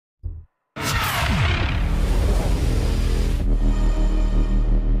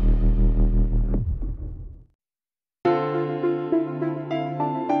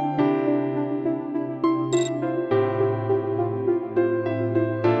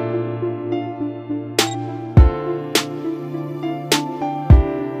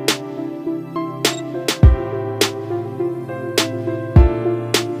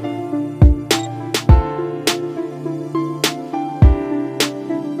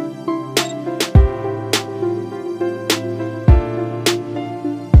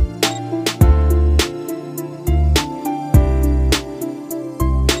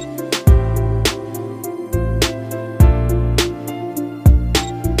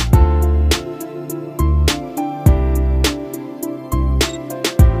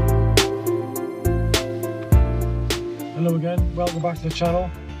welcome back to the channel.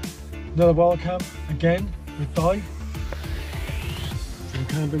 Another wild camp again with Di. From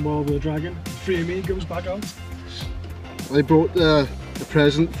Camping Wild with a Dragon. 3 amigos back out. I brought a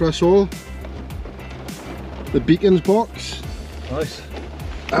present for us all. The beacons box. Nice.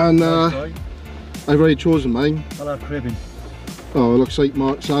 And Nice, I've already chosen mine. I'll have cribbing. Oh, it looks like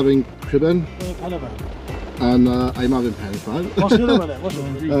Mark's having cribbing. And I'm having penfad. What's the other one then? What's the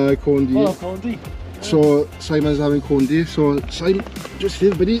other one? Condi. Oh, Condi. So Simon's having Condi. So Simon, just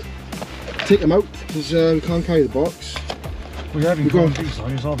here buddy, take him out because we can't carry the box. We're having Condi, so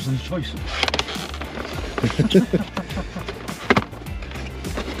it's obviously his choice.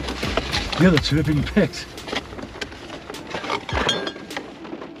 The other two have been picked.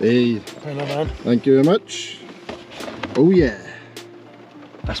 Hey, Hello, man. thank you very much. Oh yeah.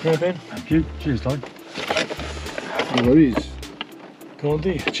 That's me, Ben. Thank you. Cheers, Di. No worries.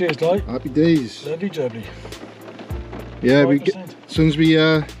 Condi. Cheers, Di. Happy days. Lovely jubbly. Yeah, we get, as soon as we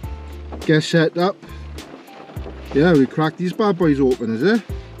get set up, yeah, we crack these bad boys open, is it?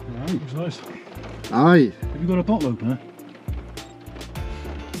 Alright, it's nice. Aye. Have you got a bottle opener?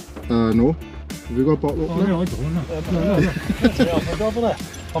 No. Have we got a bottle opener? Oh, no, I don't. No. I've got there.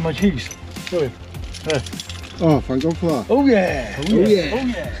 On my keys. Show him. There. Oh, thank God for that. Oh yeah! Oh yeah! Oh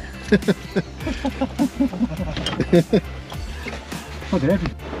yeah! Okay.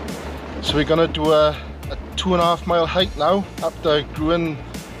 So we're gonna do a 2.5 mile hike now up the Grwyne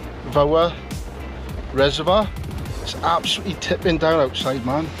reservoir. It's absolutely tipping down outside,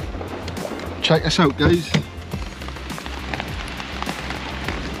 man. Check this out, guys.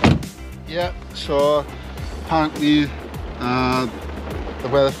 Yeah, so apparently the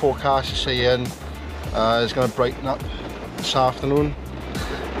weather forecast is saying it's going to brighten up this afternoon.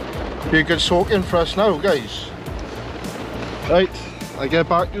 Be a good soak-in for us now, guys. Right, I'll get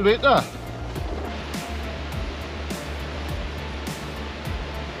back to you later.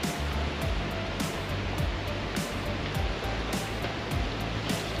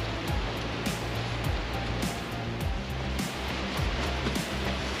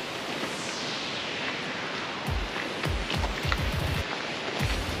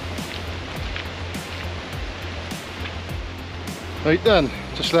 Right then,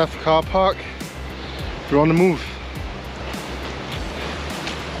 just left the car park, we're on the move.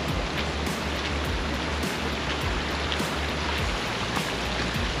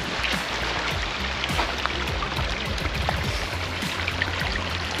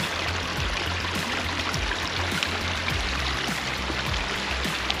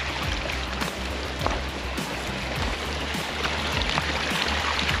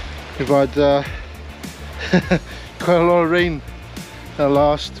 We've had quite a lot of rain the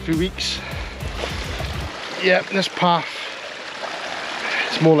last few weeks. Yep, this path,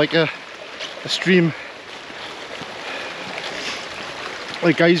 it's more like a stream.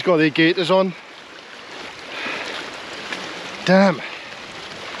 The guys got their gaiters on. Damn,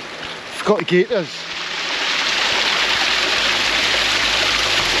 forgot the gaiters.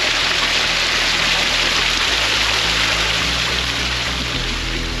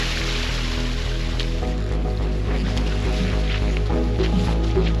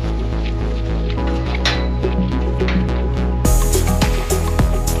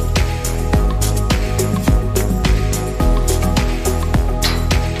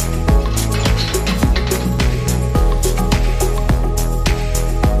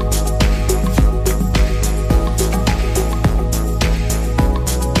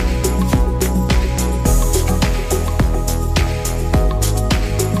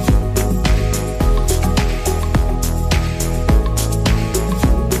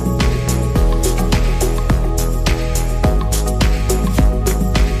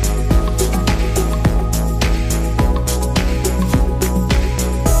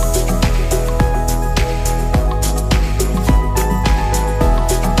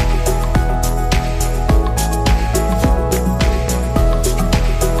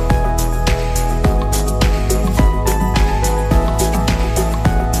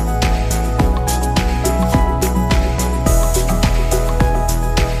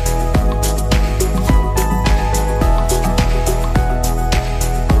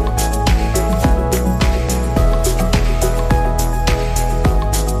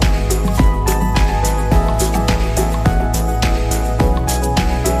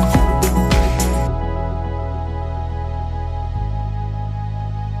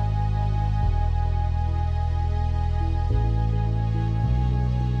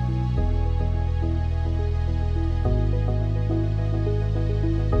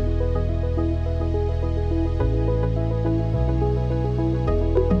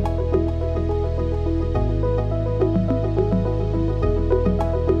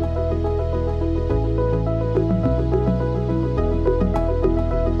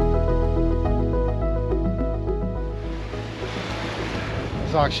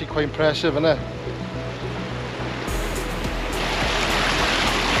 is actually quite impressive, isn't it?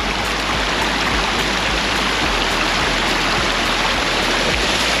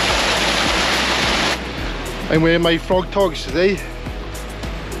 I'm wearing my frog togs today.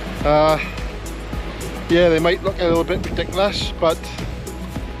 Yeah, they might look a little bit ridiculous, but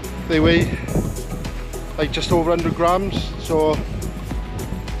they weigh like just over 100 grams, so,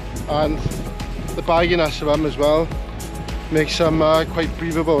 and the bagginess of them as well makes them quite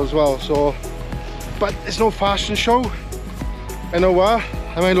breathable as well. So, but it's no fashion show. I know what,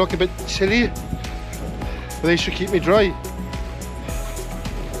 I might look a bit silly, but they should keep me dry.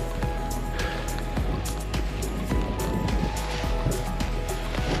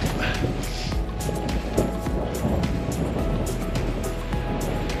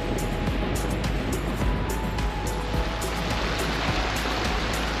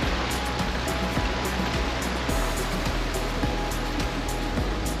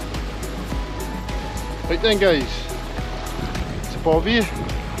 Right then guys, it's a bothy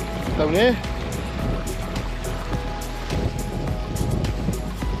down here,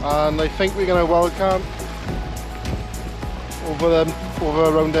 and I think we're going to wild camp over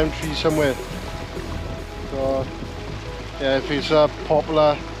around them trees somewhere. So yeah, if it's a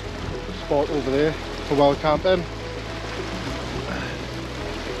popular spot over there for wild camping.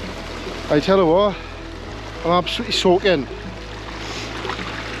 I tell you what, I'm absolutely soaking,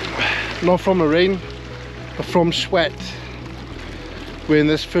 not from the rain, from sweat, wearing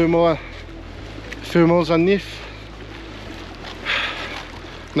this thermals underneath.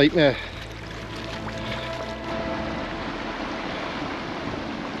 Nightmare.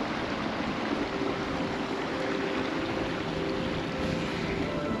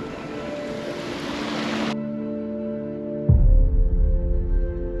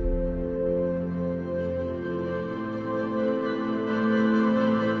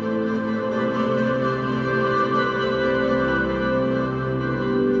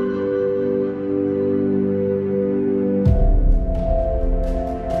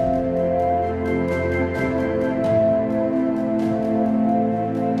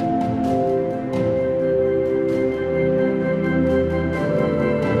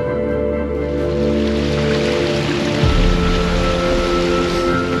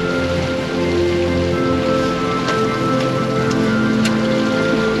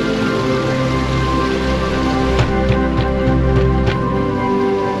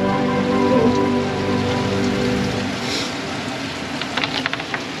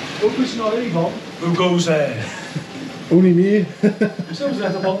 Who goes there? Only me. Someone's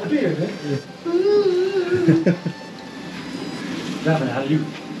at the bottom of the beer, isn't it? That man, you.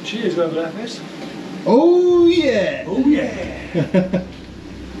 Cheers, whoever that is. Oh yeah! Oh yeah! Yeah,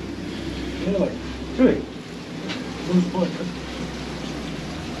 like, really? What's the point?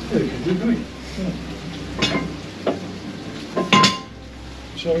 Very good, do we?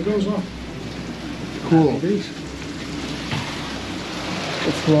 So it goes on. Cool.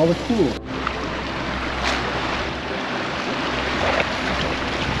 It's rather cool.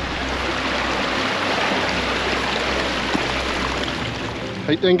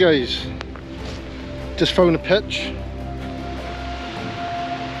 Right then guys, just found a pitch.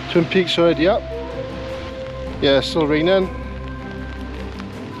 Twin Peaks already up. Yeah, still raining.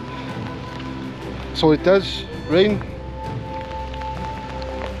 That's all it does, rain.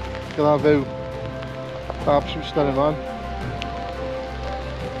 Look at that view. Absolute stunning, man.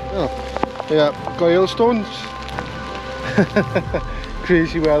 Oh, yeah, got hailstones.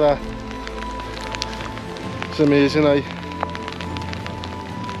 Crazy weather. It's amazing, eh?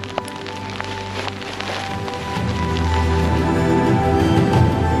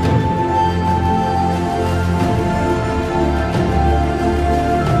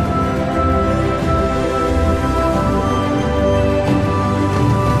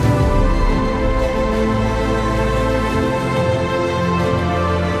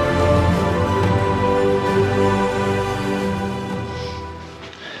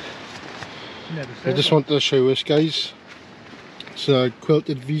 I just wanted to show this, guys. It's a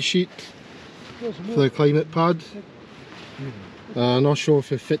quilted V-sheet for the Klymit pad. Not sure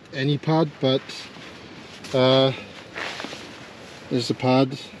if it fit any pad, but there's the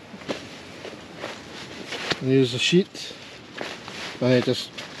pad, and here's the sheet, and it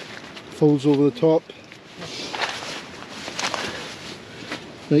just folds over the top.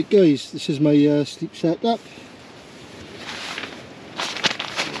 Right guys, this is my sleep setup.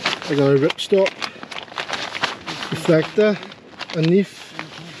 I got a ripstop reflector underneath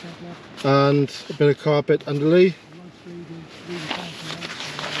and a bit of carpet underlay.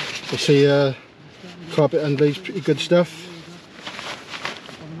 I see carpet underlay is pretty good stuff.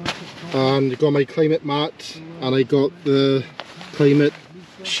 and I got my Klymit mat, and I got the Klymit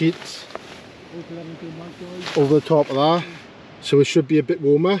sheet over the top of that, so it should be a bit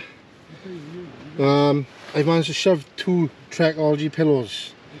warmer. I managed to shove 2 Trekology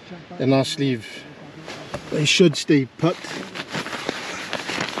pillows in that sleeve. They should stay put.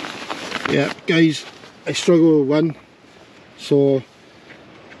 Yeah, guys, I struggle with one, so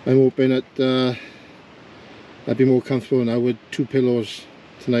I'm hoping that I'd be more comfortable now with 2 pillows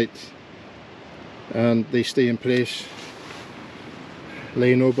tonight, and they stay in place. Let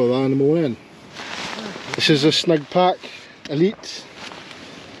you know about that in the morning. This is a Snug Pack Elite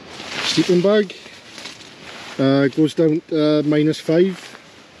sleeping bag. It goes down to -5.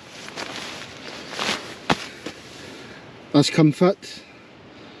 That's comfort,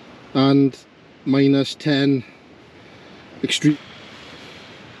 and -10 extreme.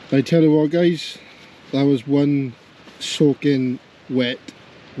 I tell you what, guys, that was one soaking wet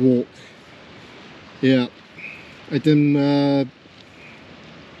walk. Yeah, I didn't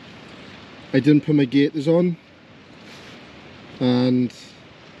put my gaiters on, and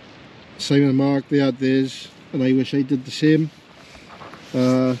Simon and Mark, they had theirs, and I wish I did the same.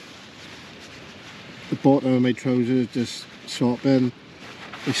 The bottom of my trousers just sopping.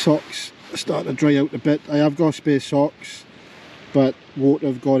 My socks are starting to dry out a bit. I have got spare socks, but water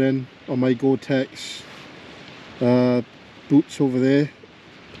have got in on my Gore-Tex boots over there,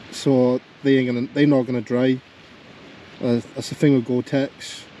 so they're not gonna dry. That's the thing with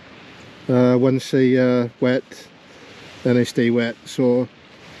Gore-Tex. Once they wet, then they stay wet. So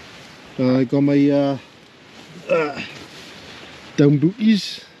I got my down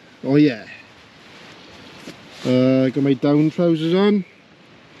booties. Oh yeah. Got my down trousers on.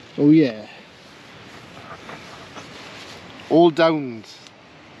 Oh yeah. All downed.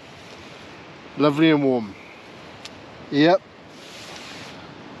 Lovely and warm. Yep.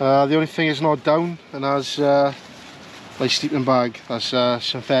 The only thing is not down, and that's my sleeping bag. That's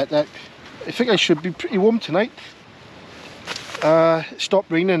synthetic. I think I should be pretty warm tonight. It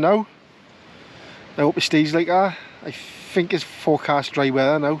stopped raining now. I hope it stays like that. I think it's forecast dry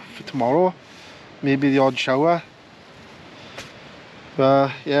weather now for tomorrow. Maybe the odd shower.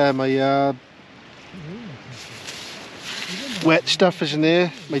 Yeah, my wet stuff is in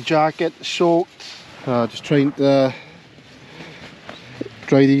there. My jacket is soaked. Just trying to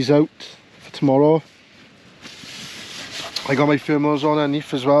dry these out for tomorrow. I got my thermals on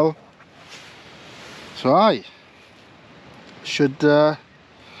underneath as well. So aye, should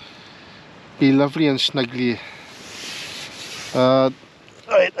be lovely and snuggly.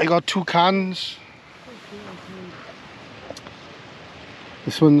 Right, I got 2 cans.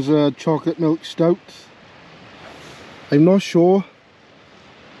 This one's a chocolate milk stout. I'm not sure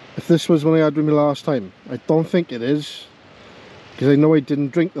if this was one I had with me last time. I don't think it is, because I know I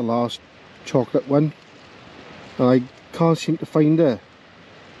didn't drink the last chocolate one, and I can't seem to find it.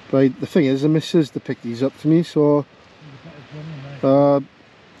 But the thing is, the missus to pick these up for me, so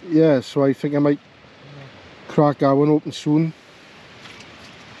yeah, so I think I might crack that one open soon.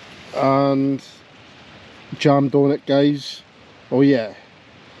 And jam donut, guys. Oh yeah,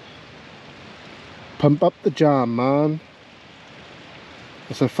 pump up the jam, man.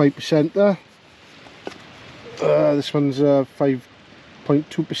 That's a 5% there. This one's a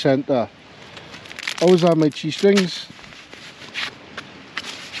 5.2% there. Always have my cheese strings.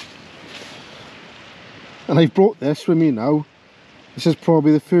 And I've brought this with me now. This is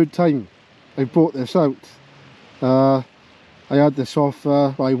probably the 3rd time I've brought this out. I had this off,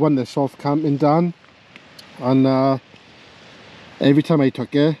 I won this off Camping Dan, and every time I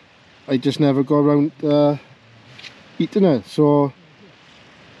took it, I just never got around eating it. So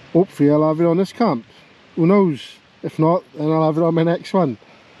hopefully I'll have it on this camp. Who knows? If not, then I'll have it on my next one.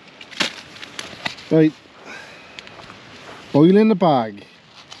 Right, oil in the bag.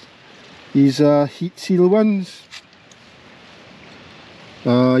 These heat seal ones.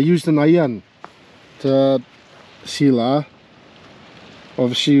 I used an iron to seal that.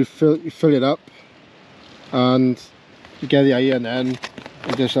 Obviously you fill it up, and you get the iron in,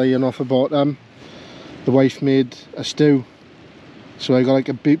 you just iron off the bottom. The wife made a stew, so I got like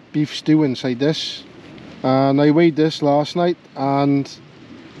a beef stew inside this, and I weighed this last night and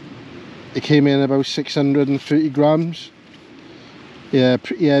it came in about 630 grams. Yeah,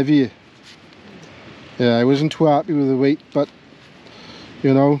 pretty heavy. Yeah, I wasn't too happy with the weight, but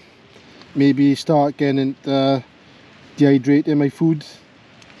you know, maybe start getting into dehydrating my food,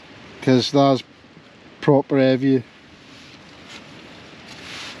 because that's proper heavy.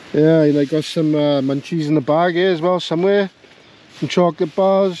 Yeah, and I got some munchies in the bag here as well somewhere, some chocolate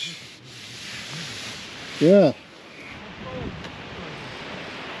bars. Yeah.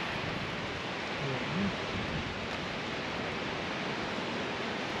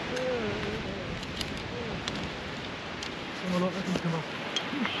 come up.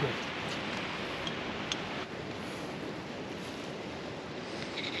 Oh shit.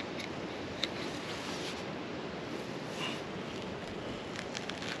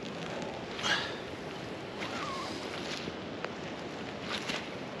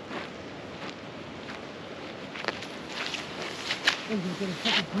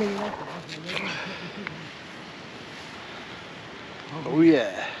 Oh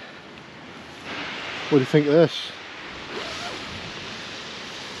yeah. What do you think of this?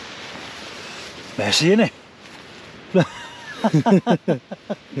 Messy, innit?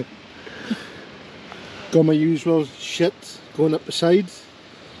 Got my usual shit going up the sides.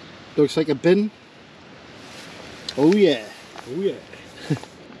 Looks like a bin. Oh yeah. Oh yeah.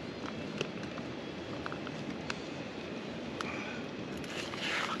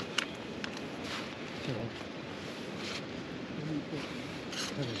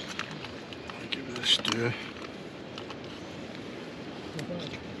 I'll give it a stir.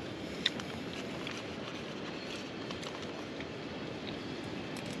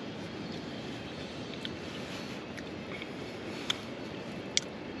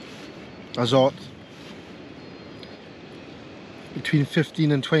 That's hot. Between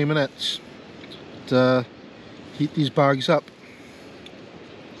 15 and 20 minutes to heat these bags up,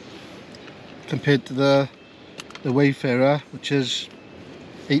 compared to the Wayfarer, which is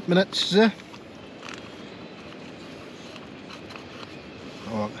 8 minutes, is it?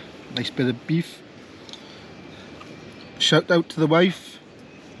 Oh, nice bit of beef. Shout out to the wife,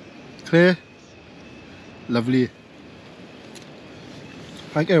 Claire. Lovely.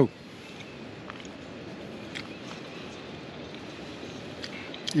 Thank you.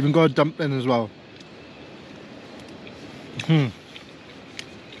 Even got a dumpling as well. I'm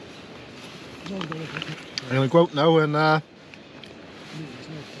gonna go out now and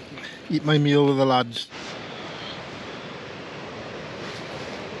eat my meal with the lads.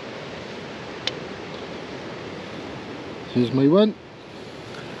 Here's my one.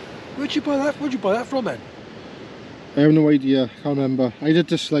 Where'd you buy that? Where'd you buy that from then? I have no idea, can't remember. I did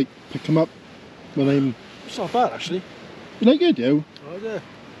just like pick them up when I'm... It's not bad actually. You like I do? Oh yeah.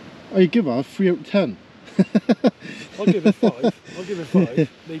 I give her 3 out of 10. I'll give it 5. I'll give it 5,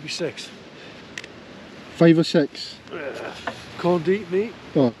 maybe 6. 5 or 6. Condit meat.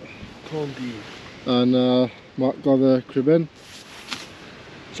 Oh. Condit. And Mark got the crib in.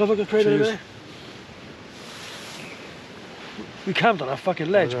 So have a crate in there. We camped on a fucking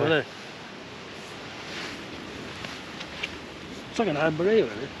ledge, wasn't it? It's like an amber ale,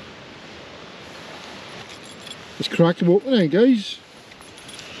 isn't it? Let's crack them open then, guys.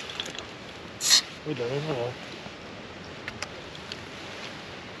 We don't know.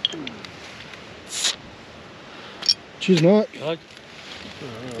 Cheers, Mark. Right.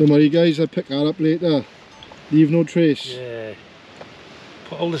 Don't worry, guys, I'll pick that up later. Leave no trace. Yeah.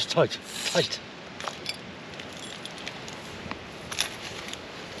 Put all this tight. Tight.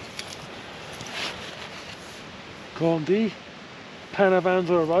 Condit. Panavan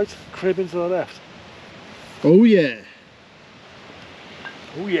to the right, cribbing to the left. Oh yeah.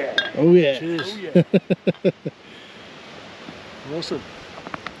 Oh yeah. Oh yeah. Cheers. Oh yeah. Awesome.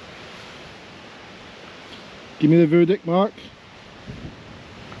 Give me the verdict, Mark.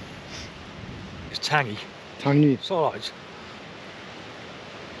 It's tangy. Tangy. It's alright.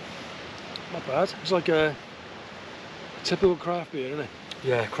 Not bad. It's like a typical craft beer, isn't it?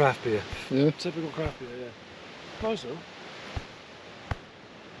 Yeah, craft beer. Yeah. Typical craft beer, yeah. Nice though.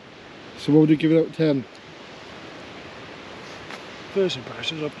 So what would you give it out of 10? First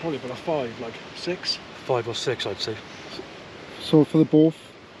impressions, I'd probably put a 5, like 6. 5 or 6, I'd say. So for the both,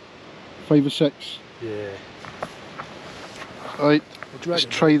 5 or 6? Yeah. Right, let's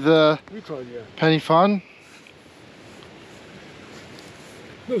try the penny fan.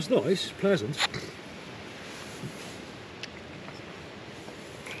 No, it's nice, it's pleasant.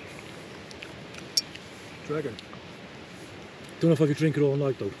 Dragon. Don't know if I could drink it all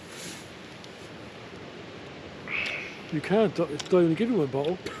night though. You can't, they only give you one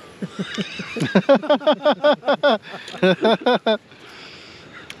bottle.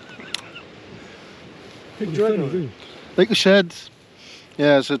 Like I said,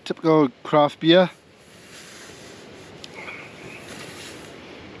 yeah, it's a typical craft beer.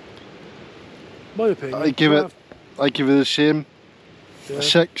 My opinion. I give it the same. Yeah. A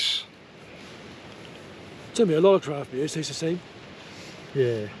 6. Tell me, a lot of craft beers taste the same.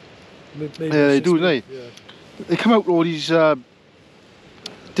 Yeah. Maybe yeah, they do, don't they? Yeah. They come out with all these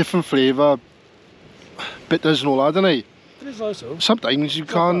different flavour bitters and all that, don't they? It is nice though. Sometimes you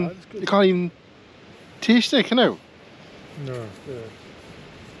can't even taste it, can you? No, yeah.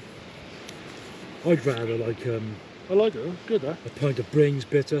 I'd rather like I like it, good that. A pint of brains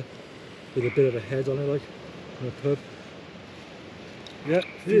bitter with a bit of a head on it, like, in a pub. Yeah,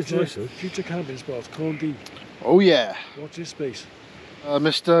 it is nice though. Future camping spots, Corndy. Oh yeah. Watch this space.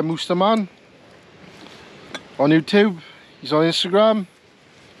 Mr. Moosterman on YouTube, he's on Instagram,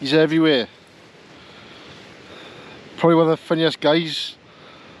 he's everywhere. Probably one of the funniest guys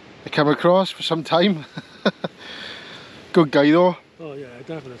I come across for some time. Good guy though. Oh yeah,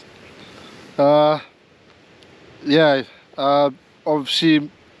 definitely. Yeah, obviously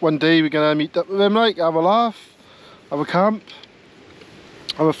one day we're gonna meet up with him, like, have a laugh, have a camp,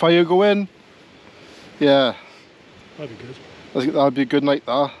 have a fire going. Yeah. That'd be good. I think that'd be a good night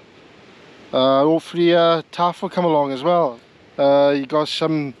there. Hopefully Taff will come along as well. You got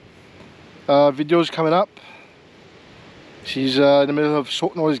some videos coming up. She's in the middle of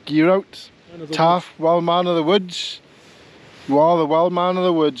sorting all his gear out. Taff, wild man of the woods. You are the wild man of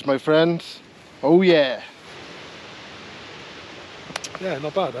the woods, my friend. Oh yeah. Yeah,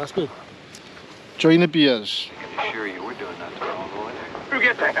 not bad, that's good. Join the beers. I can assure you we're doing that to our own boy there. You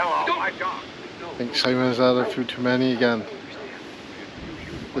get the hell out of my dog. I think Simon's had a few too many again.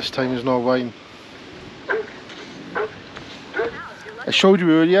 This time is not wine. I showed you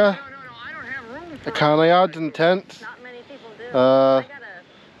earlier a can I had in the tent.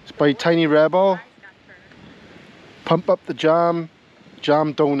 It's by Tiny Rebel. Pump up the jam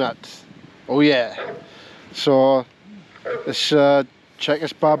donut. Oh yeah. So let's check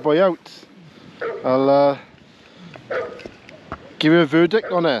this bad boy out. I'll give you a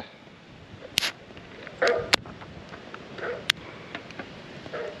verdict on it.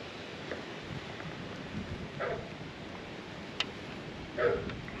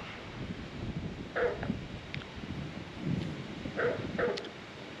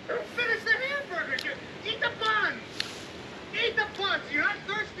 Finish the hamburger. Eat the buns. Eat the buns. You're not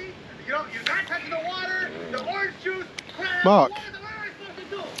thirsty. You're not touching the water, the orange juice. Mark, What am I supposed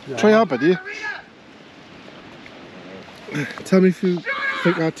to do? try out, buddy. Marina, Tell me if you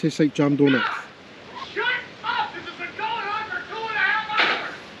think that tastes like jam donut. shut up. This has been going on for 2.5 hours.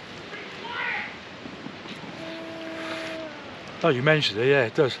 Be quiet. Oh, you mentioned it, yeah,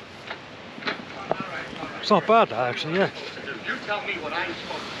 it does. It's not bad, that, actually, yeah. You tell me what I'm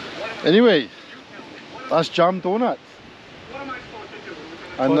supposed to do. Anyway, that's jam donut. What am I supposed to do?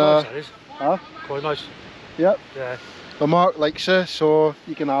 And Quite nice, that is. huh? Quite nice. Yep. Yeah. But Mark likes it, so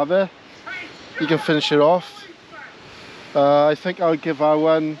you can have it. You can finish it off. I think I'll give that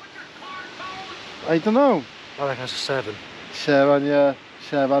one, I don't know, I reckon that's a 7. 7, yeah,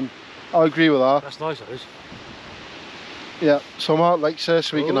 7. I'll agree with that. That's nice, that is. Yeah, so Mark likes it,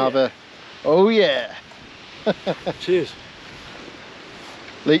 so we can have yeah. it. Oh yeah! Cheers.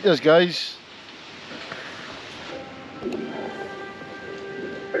 Laters, guys.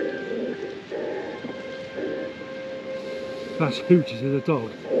 That's Hooties as a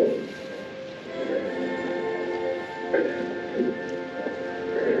dog.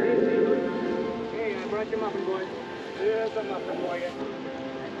 Hey, I brought your muffin, boy. Here's a muffin for you.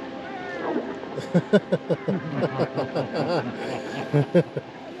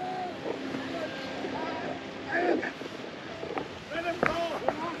 Let him go.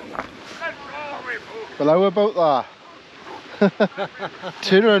 Let go, Refu. Well, how about that?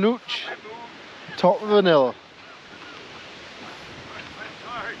 Tuna and hooch, top of an hill.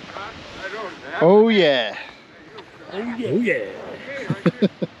 Sorry, son. I don't have. Oh yeah! Oh yeah. Oh yeah.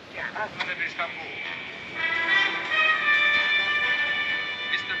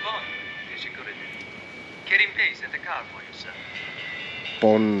 Mr. Bond, is security. Get in place at the car for you, sir.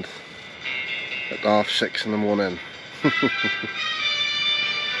 Bond at 6:30 in the morning.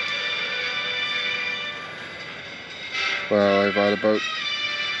 Well, I've had about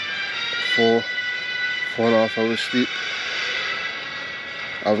 4.5 hours sleep.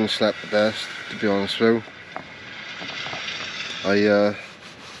 I haven't slept the best, to be honest with you. I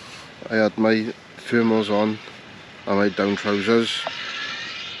had my thermals on and my down trousers,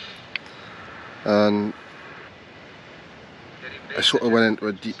 and I sort of went into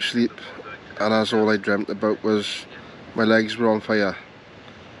a deep sleep, and that's all I dreamt about was my legs were on fire,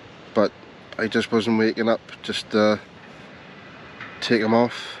 but I just wasn't waking up just to take them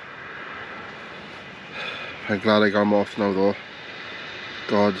off. I'm glad I got them off now though.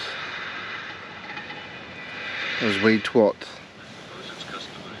 God, I was way twat.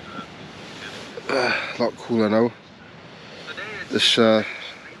 A lot cooler now. This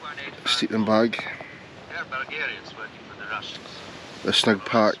sleeping bag, the Snug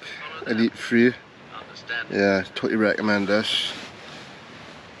Pack Elite 3. Yeah, totally recommend this.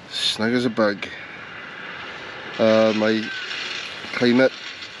 Snug as a bug. My Klymit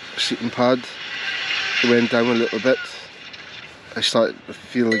sleeping pad. it went down a little bit, I started to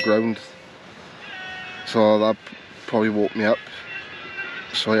feel the ground, so that probably woke me up,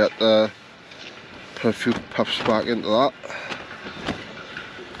 so I had to put a few puffs back into that,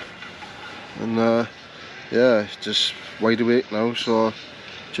 and yeah, just wide awake now, so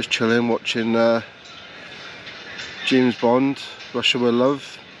just chilling watching James Bond, Russia With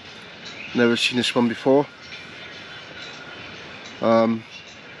Love. Never seen this one before.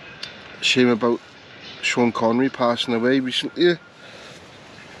 Shame about Sean Connery passing away recently.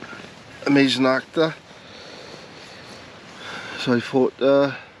 Amazing actor. So I thought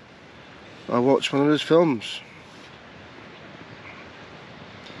I'd watch one of his films.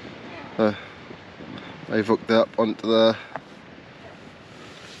 I've hooked it up onto the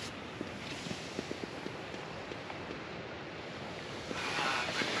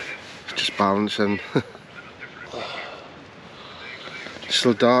just balancing. It's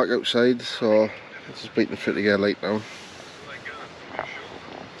still dark outside, so I'm just waiting for it to get light now.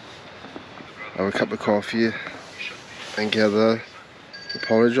 Have a cup of coffee and get the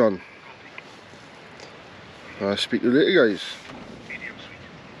porridge on. I'll speak to you later, guys.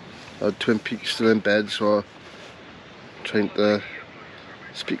 Twin Peaks still in bed, so I'm trying to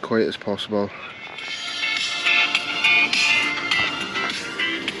speak quiet as possible.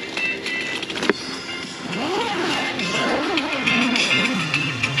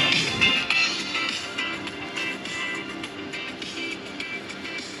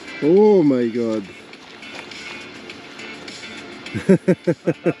 Oh my god.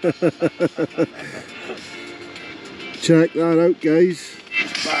 Check that out, guys.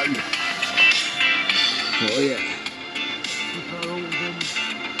 It's bang. Oh yeah.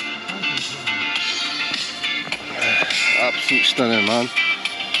 Absolute stunning, man.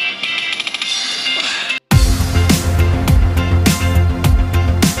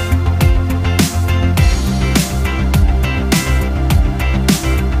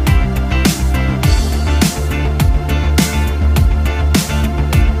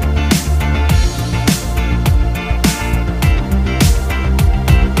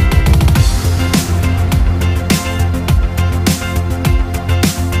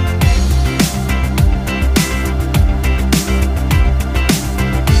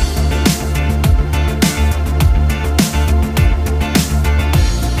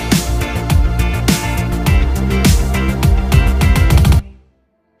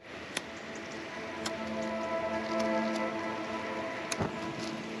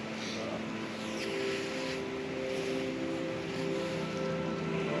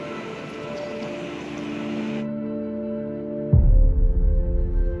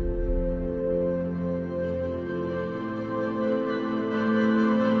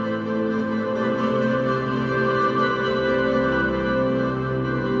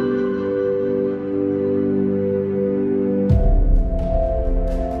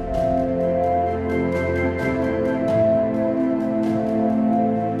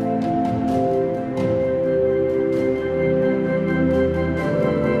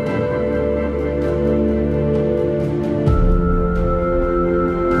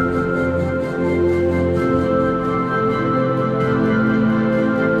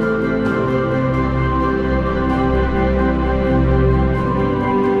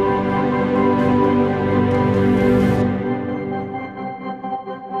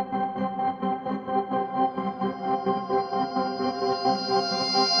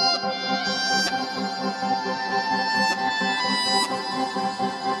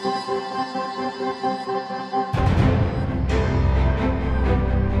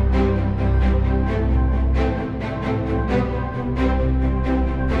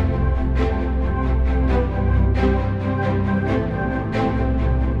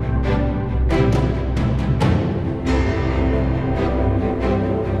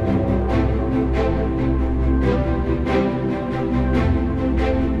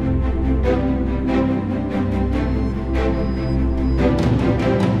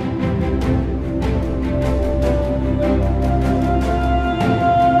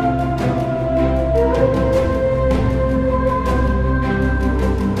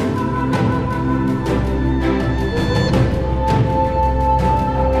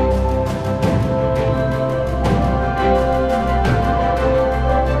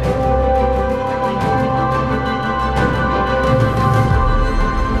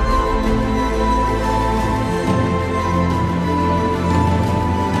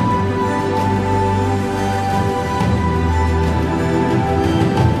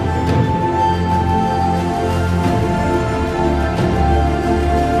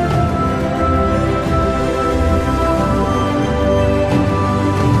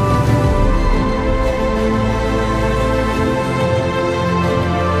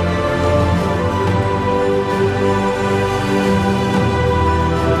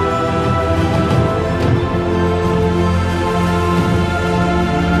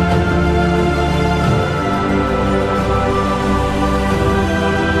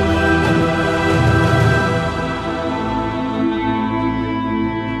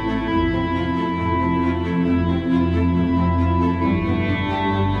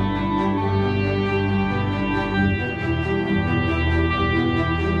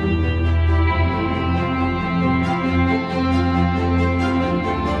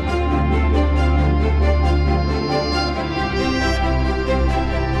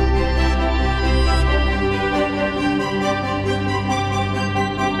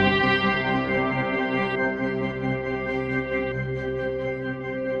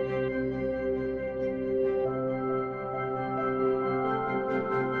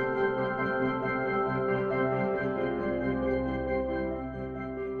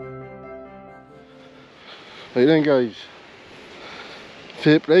 Right then guys,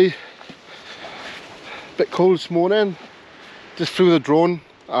 fair play. Bit cold this morning, just flew the drone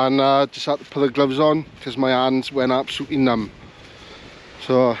and just had to put the gloves on because my hands went absolutely numb.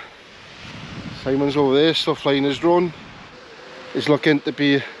 So Simon's over there still flying his drone. It's looking to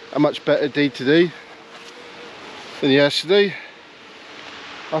be a much better day today than yesterday,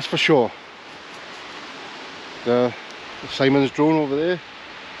 that's for sure. The Simon's drone over there.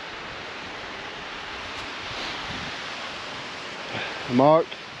 Mark,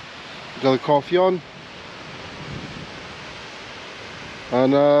 got the coffee on,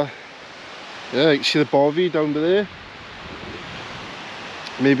 and yeah, you can see the bothy down there.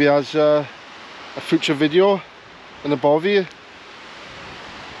 Maybe as a future video in the bothy.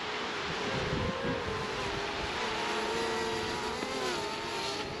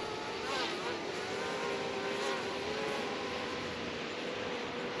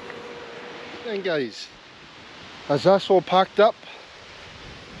 Then guys, as that's all packed up,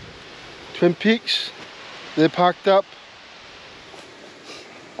 Twin Peaks, they're packed up,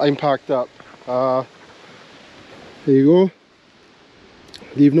 I'm packed up. There you go,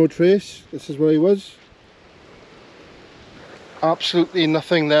 leave no trace. This is where he was. Absolutely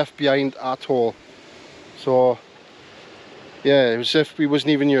nothing left behind at all. So yeah, it was as if we wasn't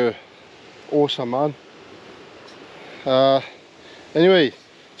even here. Awesome, man. Anyway,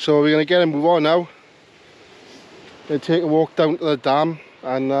 so we're gonna get a move on now. Gonna take a walk down to the dam.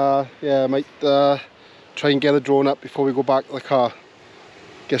 And yeah, I might try and get a drone up before we go back to the car.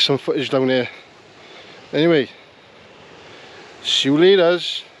 Get some footage down there. Anyway, see you later.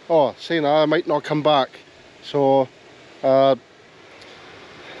 Oh, saying that, I might not come back. So,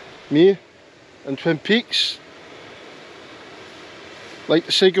 me and Twin Peaks like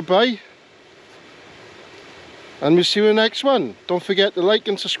to say goodbye. And we'll see you in the next one. Don't forget to like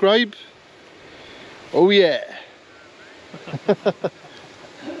and subscribe. Oh yeah.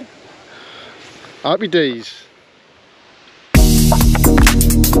 Happy days.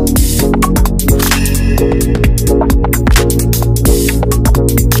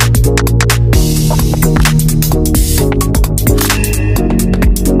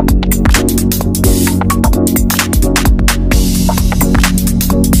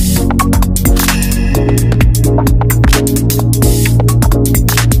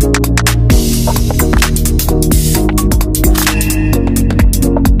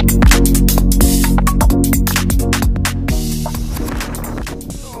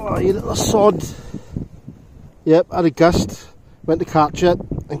 You little sod. Yep, had a gust, went to catch it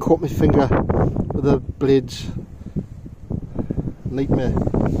and caught my finger with the blades. Nightmare.